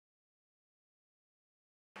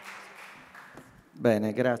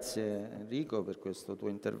Bene, grazie Enrico per questo tuo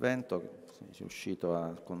intervento, sei riuscito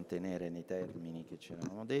a contenere nei termini che ci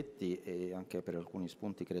eravamo detti e anche per alcuni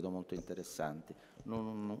spunti credo molto interessanti.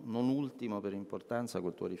 Non ultimo per importanza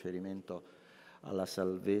col tuo riferimento alla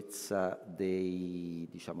salvezza dei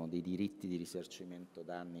diritti di risarcimento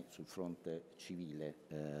danni sul fronte civile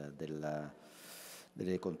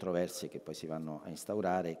delle controversie che poi si vanno a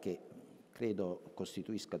instaurare, che credo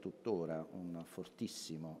costituisca tuttora un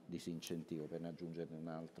fortissimo disincentivo, per ne aggiungerne un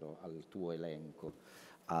altro al tuo elenco,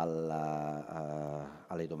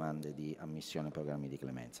 alle domande di ammissione ai programmi di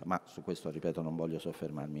clemenza. Ma su questo, ripeto, non voglio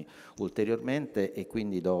soffermarmi ulteriormente e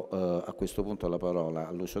quindi do a questo punto la parola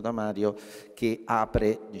a Lucio Damario, che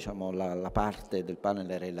apre la parte del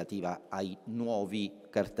panel relativa ai nuovi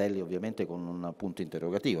cartelli, ovviamente con un punto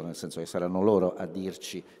interrogativo, nel senso che saranno loro a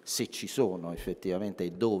dirci se ci sono effettivamente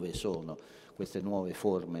e dove sono queste nuove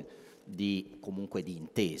forme comunque di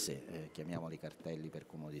intese, chiamiamoli cartelli per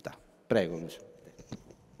comodità. Prego Lucio.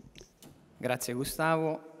 Grazie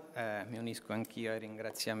Gustavo, mi unisco anch'io ai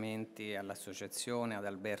ringraziamenti all'associazione, ad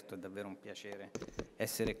Alberto, è davvero un piacere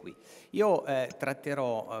essere qui. Io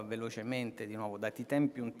tratterò velocemente, di nuovo, dati i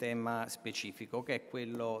tempi, un tema specifico che è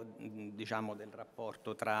quello del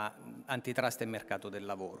rapporto tra antitrust e mercato del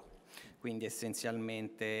lavoro, quindi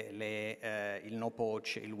essenzialmente il no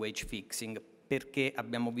poach, il wage fixing, perché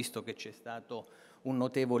abbiamo visto che c'è stato un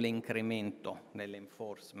notevole incremento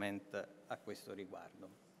nell'enforcement a questo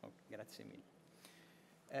riguardo. Grazie mille.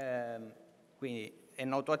 Quindi è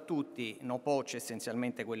noto a tutti, no poach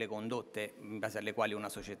essenzialmente quelle condotte in base alle quali una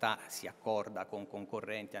società si accorda con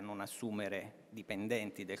concorrenti a non assumere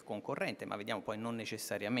dipendenti del concorrente, ma vediamo poi non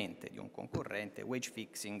necessariamente di un concorrente. Wage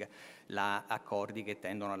fixing, accordi che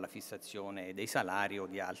tendono alla fissazione dei salari o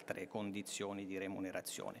di altre condizioni di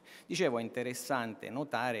remunerazione. Dicevo, è interessante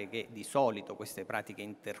notare che di solito queste pratiche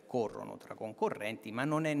intercorrono tra concorrenti, ma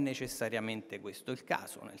non è necessariamente questo il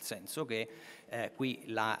caso, nel senso che qui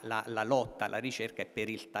la lotta, la ricerca è per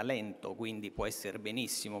il talento, quindi può essere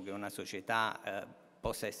benissimo che una società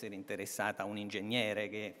possa essere interessata a un ingegnere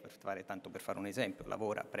che, tanto per fare un esempio,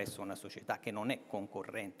 lavora presso una società che non è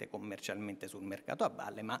concorrente commercialmente sul mercato a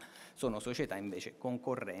valle, ma sono società invece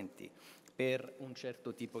concorrenti per un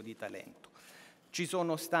certo tipo di talento. Ci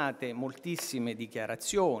sono state moltissime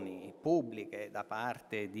dichiarazioni pubbliche da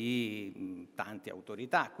parte di tante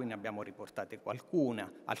autorità, qui ne abbiamo riportate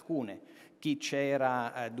alcune. Chi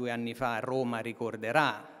c'era 2 anni fa a Roma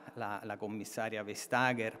ricorderà la commissaria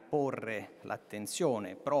Vestager porre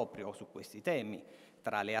l'attenzione proprio su questi temi,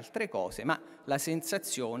 tra le altre cose, ma la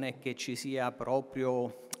sensazione è che ci sia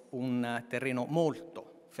proprio un terreno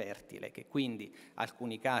molto fertile, che quindi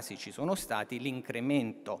alcuni casi ci sono stati,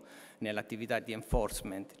 l'incremento nell'attività di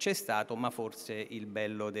enforcement c'è stato, ma forse il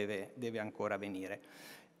bello deve ancora venire.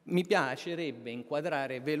 Mi piacerebbe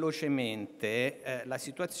inquadrare velocemente la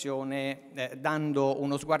situazione dando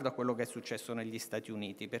uno sguardo a quello che è successo negli Stati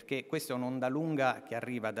Uniti, perché questa è un'onda lunga che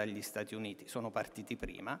arriva dagli Stati Uniti, sono partiti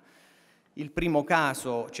prima. Il primo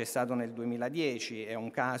caso c'è stato nel 2010, è un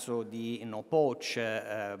caso di no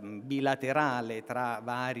poach bilaterale tra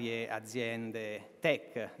varie aziende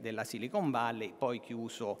tech della Silicon Valley, poi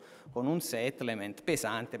chiuso con un settlement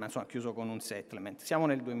pesante, ma insomma chiuso con un settlement. Siamo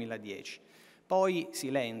nel 2010. Poi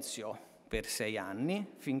silenzio per 6 anni,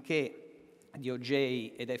 finché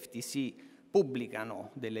DOJ ed FTC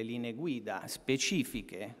pubblicano delle linee guida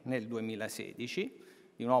specifiche nel 2016,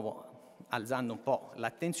 di nuovo alzando un po'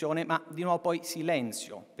 l'attenzione, ma di nuovo poi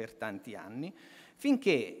silenzio per tanti anni,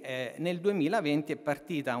 finché nel 2020 è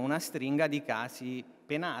partita una stringa di casi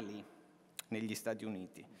penali negli Stati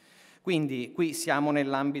Uniti. Quindi qui siamo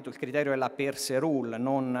nell'ambito, il criterio è la per se rule,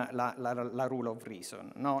 non la rule of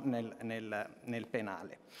reason, no? nel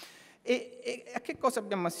penale. E a che cosa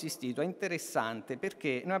abbiamo assistito? È interessante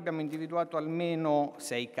perché noi abbiamo individuato almeno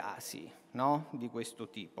 6 casi, no? Di questo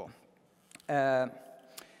tipo.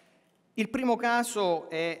 Il primo caso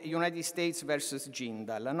è United States vs.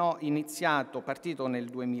 Jindal, no? Partito nel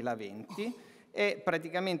 2020. È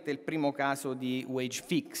praticamente il primo caso di wage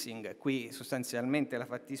fixing. Qui sostanzialmente la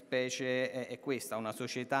fattispecie è questa, una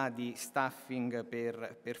società di staffing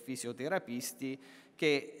per fisioterapisti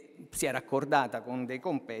che si era accordata con dei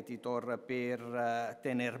competitor per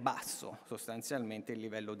tenere basso sostanzialmente il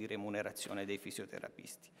livello di remunerazione dei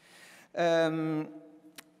fisioterapisti.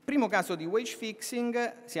 Primo caso di wage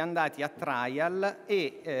fixing, si è andati a trial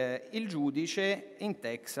e il giudice in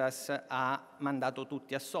Texas ha mandato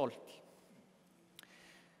tutti assolti.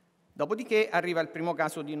 Dopodiché arriva il primo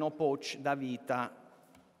caso di no poach da vita,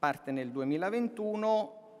 parte nel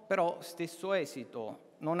 2021, però stesso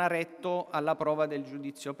esito, non ha retto alla prova del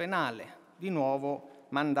giudizio penale, di nuovo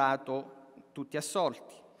mandato tutti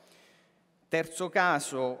assolti. Terzo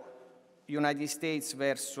caso, United States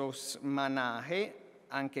versus Manahe,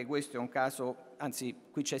 anche questo è un caso, anzi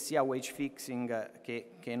qui c'è sia wage fixing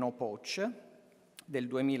che no poach, del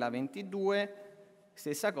 2022,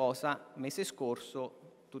 stessa cosa, mese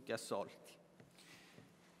scorso, tutti assolti.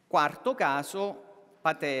 Quarto caso,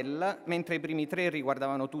 Patel, mentre i primi tre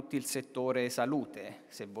riguardavano tutti il settore salute,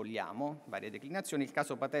 se vogliamo, varie declinazioni, il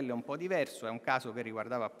caso Patel è un po' diverso, è un caso che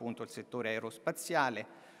riguardava appunto il settore aerospaziale,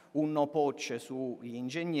 un no poach sugli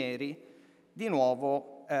ingegneri, di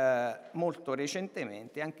nuovo molto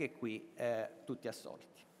recentemente, anche qui tutti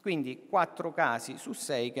assolti. Quindi 4 casi su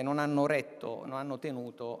 6 che non hanno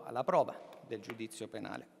tenuto alla prova del giudizio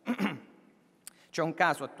penale. C'è un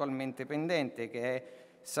caso attualmente pendente che è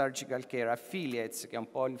Surgical Care Affiliates, che è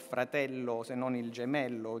un po' il fratello, se non il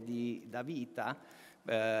gemello di Davita,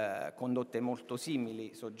 condotte molto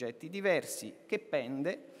simili, soggetti diversi, che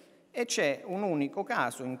pende, e c'è un unico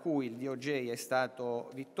caso in cui il DOJ è stato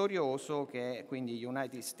vittorioso, che è quindi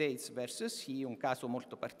United States vs. He, un caso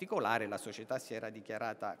molto particolare. La società si era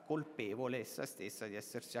dichiarata colpevole essa stessa di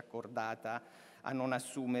essersi accordata a non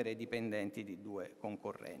assumere dipendenti di 2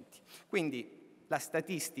 concorrenti. Quindi la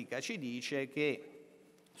statistica ci dice che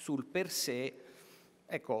sul per sé,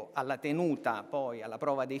 ecco, alla tenuta poi, alla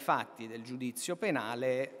prova dei fatti del giudizio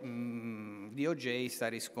penale, DOJ sta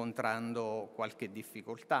riscontrando qualche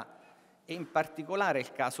difficoltà, e in particolare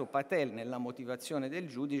il caso Patel, nella motivazione del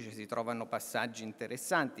giudice si trovano passaggi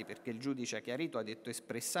interessanti, perché il giudice ha chiarito, ha detto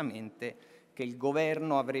espressamente che il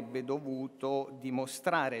governo avrebbe dovuto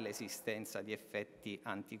dimostrare l'esistenza di effetti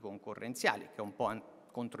anticoncorrenziali, che è un po'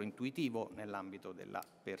 controintuitivo nell'ambito della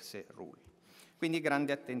per sé rule. Quindi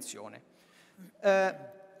grande attenzione.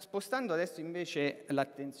 Spostando adesso invece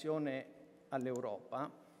l'attenzione all'Europa,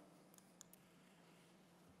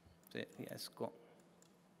 se riesco.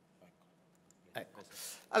 Ecco.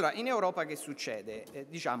 Allora, in Europa che succede?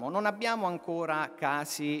 Diciamo, non abbiamo ancora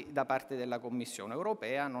casi da parte della Commissione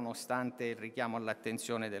europea, nonostante il richiamo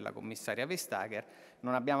all'attenzione della commissaria Vestager,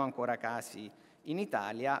 non abbiamo ancora casi in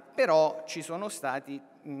Italia, però ci sono stati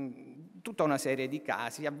tutta una serie di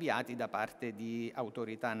casi avviati da parte di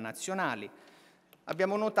autorità nazionali.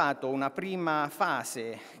 Abbiamo notato una prima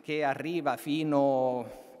fase che arriva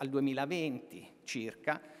fino al 2020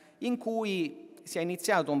 circa, in cui si è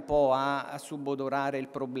iniziato un po' a subodorare il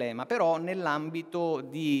problema, però nell'ambito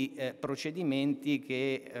di procedimenti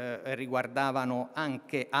che riguardavano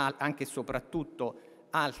anche e soprattutto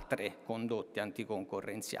altre condotte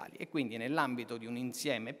anticoncorrenziali, e quindi nell'ambito di un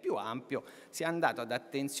insieme più ampio si è andato ad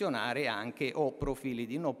attenzionare anche o profili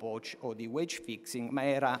di no poach o di wage fixing, ma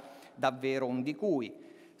era davvero un di cui.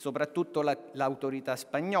 Soprattutto l'autorità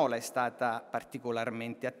spagnola è stata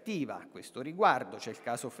particolarmente attiva a questo riguardo. C'è il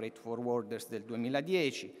caso Freight Forwarders del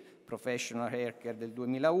 2010, Professional Haircare del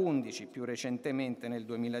 2011, più recentemente nel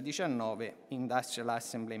 2019 Industrial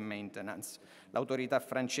Assembly and Maintenance. L'autorità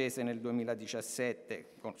francese nel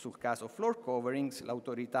 2017 sul caso Floor Coverings,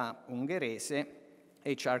 l'autorità ungherese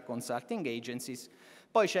HR Consulting Agencies.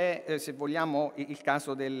 Poi c'è, se vogliamo, il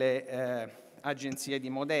caso delle agenzie di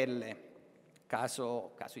modelle,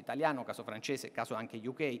 caso italiano, caso francese, caso anche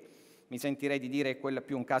UK. Mi sentirei di dire che quello è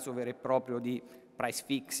più un caso vero e proprio di price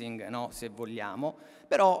fixing, no? Se vogliamo,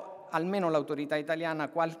 però almeno l'autorità italiana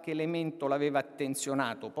qualche elemento l'aveva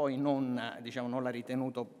attenzionato, poi non, diciamo, non l'ha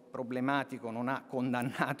ritenuto problematico, non ha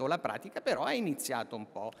condannato la pratica, però ha iniziato un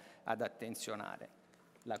po' ad attenzionare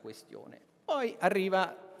la questione. Poi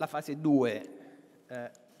arriva la fase 2,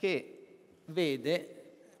 che vede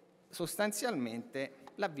sostanzialmente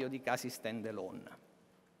l'avvio di casi stand alone.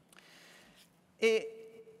 E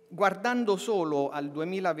guardando solo al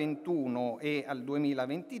 2021 e al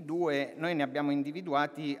 2022, noi ne abbiamo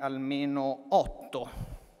individuati almeno 8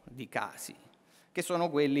 di casi, che sono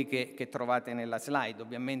quelli che trovate nella slide.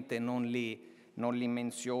 Ovviamente non li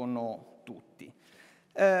menziono tutti.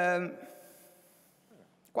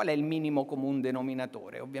 Qual è il minimo comune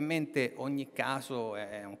denominatore? Ovviamente ogni caso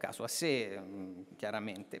è un caso a sé,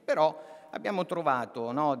 chiaramente, però abbiamo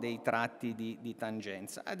trovato, no, dei tratti di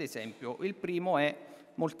tangenza. Ad esempio, il primo è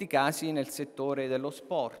molti casi nel settore dello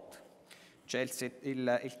sport. C'è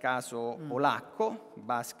il caso polacco,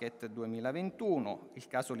 Basket 2021, il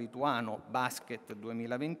caso lituano, Basket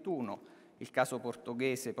 2021, il caso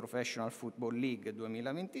portoghese Professional Football League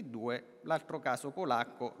 2022, l'altro caso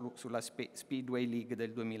polacco sulla Speedway League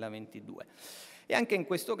del 2022. E anche in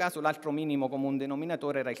questo caso l'altro minimo comune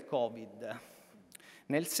denominatore era il Covid,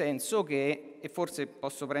 nel senso che, e forse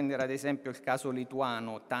posso prendere ad esempio il caso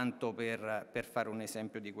lituano, tanto per fare un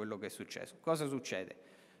esempio di quello che è successo. Cosa succede?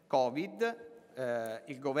 Covid,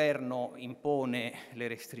 il governo impone le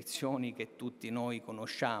restrizioni che tutti noi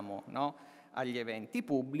conosciamo, no? Agli eventi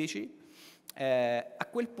pubblici. A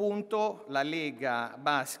quel punto la Lega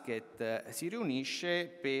Basket si riunisce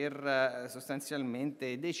per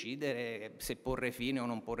sostanzialmente decidere se porre fine o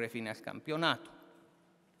non porre fine al campionato.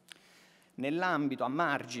 Nell'ambito, a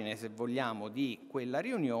margine se vogliamo, di quella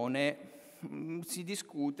riunione si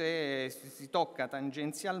discute, si tocca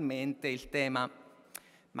tangenzialmente il tema: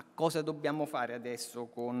 ma cosa dobbiamo fare adesso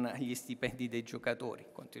con gli stipendi dei giocatori?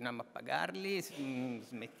 Continuiamo a pagarli?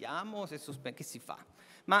 Smettiamo? Che si fa?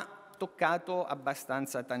 Ma toccato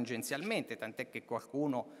abbastanza tangenzialmente, tant'è che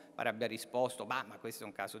qualcuno pare abbia risposto: ma questo è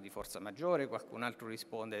un caso di forza maggiore, qualcun altro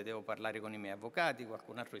risponde: devo parlare con i miei avvocati,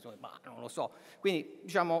 qualcun altro risponde: ma non lo so. Quindi,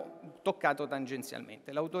 diciamo, toccato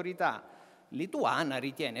tangenzialmente. L'autorità lituana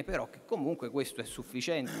ritiene però che comunque questo è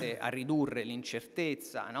sufficiente a ridurre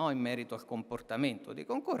l'incertezza, no, in merito al comportamento dei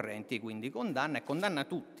concorrenti, quindi condanna, e condanna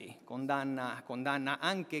tutti, condanna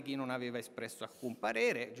anche chi non aveva espresso alcun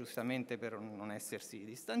parere, giustamente per non essersi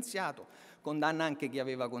distanziato, condanna anche chi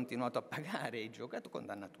aveva continuato a pagare i giocatori,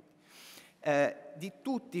 condanna tutti. Di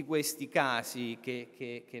tutti questi casi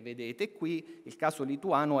che vedete qui, il caso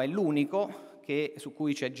lituano è l'unico su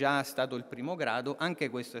cui c'è già stato il primo grado. Anche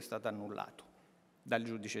questo è stato annullato dal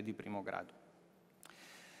giudice di primo grado.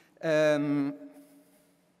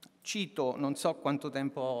 Cito, non so quanto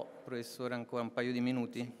tempo ho, professore, ancora un paio di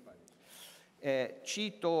minuti.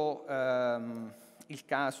 Cito il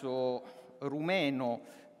caso rumeno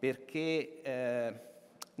perché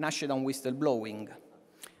nasce da un whistleblowing,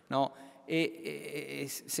 no? E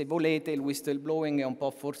se volete il whistleblowing è un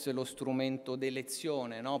po' forse lo strumento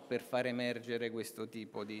d'elezione, no? Per far emergere questo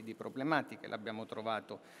tipo di problematiche, l'abbiamo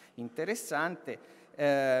trovato interessante.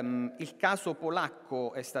 Il caso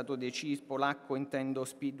polacco è stato deciso, polacco intendo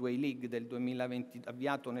Speedway League del 2020,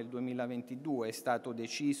 avviato nel 2022, è stato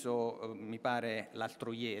deciso mi pare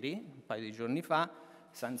l'altro ieri, un paio di giorni fa,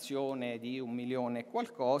 sanzione di 1 milione e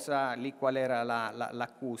qualcosa. Lì qual era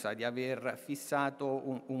l'accusa? Di aver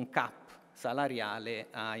fissato un cap salariale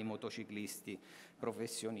ai motociclisti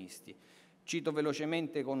professionisti. Cito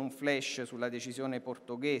velocemente con un flash sulla decisione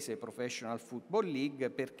portoghese Professional Football League,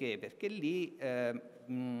 perché? Perché lì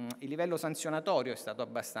il livello sanzionatorio è stato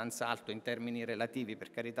abbastanza alto in termini relativi,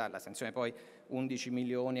 per carità, la sanzione poi 11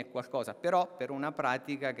 milioni e qualcosa, però per una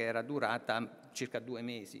pratica che era durata circa 2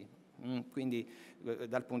 mesi, quindi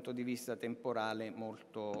dal punto di vista temporale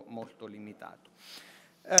molto, molto limitato.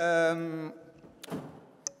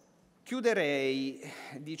 Chiuderei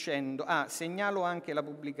dicendo, segnalo anche la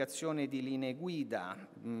pubblicazione di linee guida,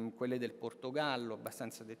 quelle del Portogallo,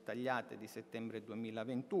 abbastanza dettagliate, di settembre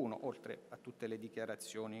 2021, oltre a tutte le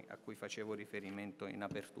dichiarazioni a cui facevo riferimento in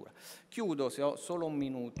apertura. Chiudo, se ho solo un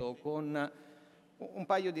minuto, con un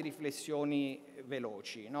paio di riflessioni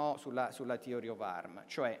veloci, no? sulla Theory of Harm.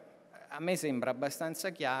 Cioè, a me sembra abbastanza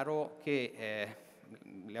chiaro che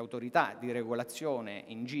le autorità di regolazione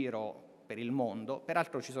in giro per il mondo,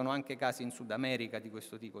 peraltro ci sono anche casi in Sud America di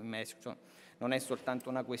questo tipo, in Messico, non è soltanto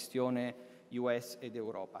una questione US ed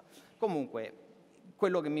Europa. Comunque,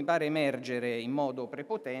 quello che mi pare emergere in modo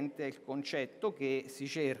prepotente è il concetto che si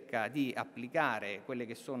cerca di applicare quelle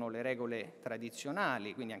che sono le regole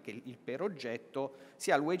tradizionali, quindi anche il per oggetto,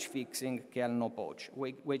 sia al wage fixing che al no poach.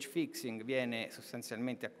 Wage fixing viene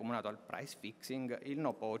sostanzialmente accomunato al price fixing, il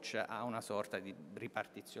no poach ha una sorta di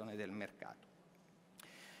ripartizione del mercato.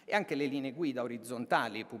 E anche le linee guida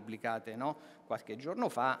orizzontali pubblicate qualche giorno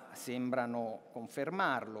fa sembrano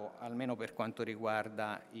confermarlo, almeno per quanto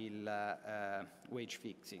riguarda il wage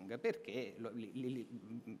fixing, perché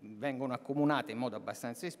vengono accomunate in modo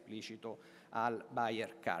abbastanza esplicito al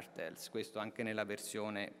buyer cartels. Questo anche nella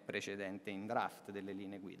versione precedente in draft delle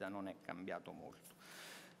linee guida non è cambiato molto.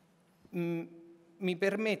 Mi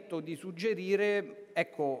permetto di suggerire,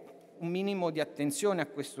 ecco, un minimo di attenzione a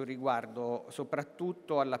questo riguardo,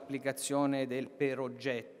 soprattutto all'applicazione del per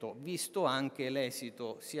oggetto, visto anche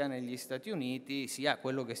l'esito sia negli Stati Uniti sia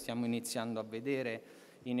quello che stiamo iniziando a vedere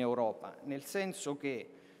in Europa, nel senso che,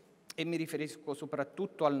 e mi riferisco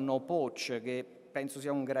soprattutto al no poach, che penso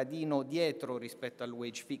sia un gradino dietro rispetto al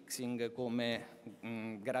wage fixing come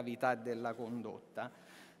gravità della condotta.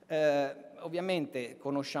 Ovviamente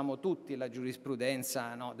conosciamo tutti la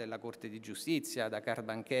giurisprudenza della Corte di Giustizia, da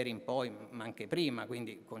Carbancheri in poi, ma anche prima,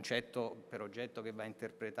 quindi concetto per oggetto che va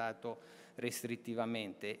interpretato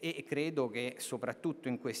restrittivamente, e credo che soprattutto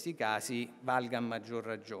in questi casi valga a maggior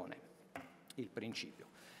ragione il principio.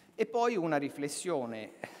 E poi una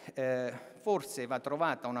riflessione, forse va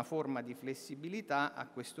trovata una forma di flessibilità a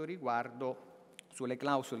questo riguardo sulle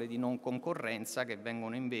clausole di non concorrenza che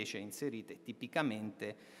vengono invece inserite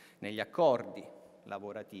tipicamente negli accordi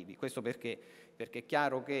lavorativi. Questo perché è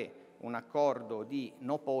chiaro che un accordo di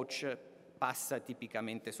no poach passa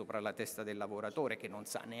tipicamente sopra la testa del lavoratore, che non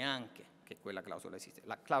sa neanche che quella clausola esiste.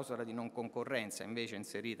 La clausola di non concorrenza invece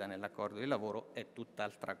inserita nell'accordo di lavoro è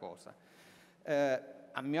tutt'altra cosa.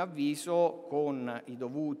 A mio avviso, con i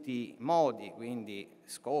dovuti modi, quindi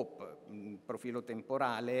scope, profilo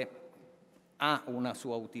temporale, ha una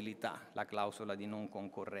sua utilità la clausola di non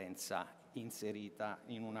concorrenza inserita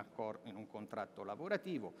in un contratto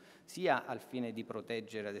lavorativo, sia al fine di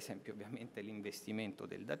proteggere, ad esempio, ovviamente l'investimento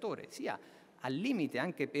del datore, sia al limite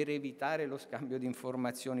anche per evitare lo scambio di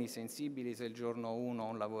informazioni sensibili se il giorno 1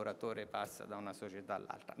 un lavoratore passa da una società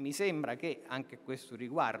all'altra. Mi sembra che anche a questo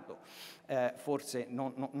riguardo forse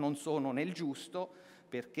non sono nel giusto,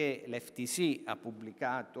 perché l'FTC ha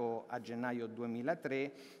pubblicato a gennaio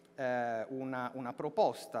 2003 una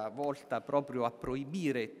proposta volta proprio a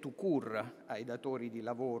proibire tout court ai datori di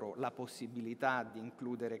lavoro la possibilità di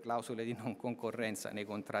includere clausole di non concorrenza nei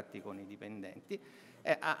contratti con i dipendenti.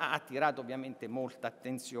 Ha attirato ovviamente molta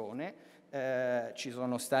attenzione, ci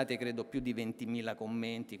sono stati credo più di 20.000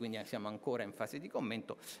 commenti, quindi siamo ancora in fase di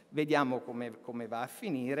commento, vediamo come va a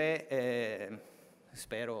finire,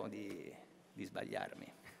 spero di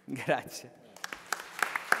sbagliarmi. Grazie.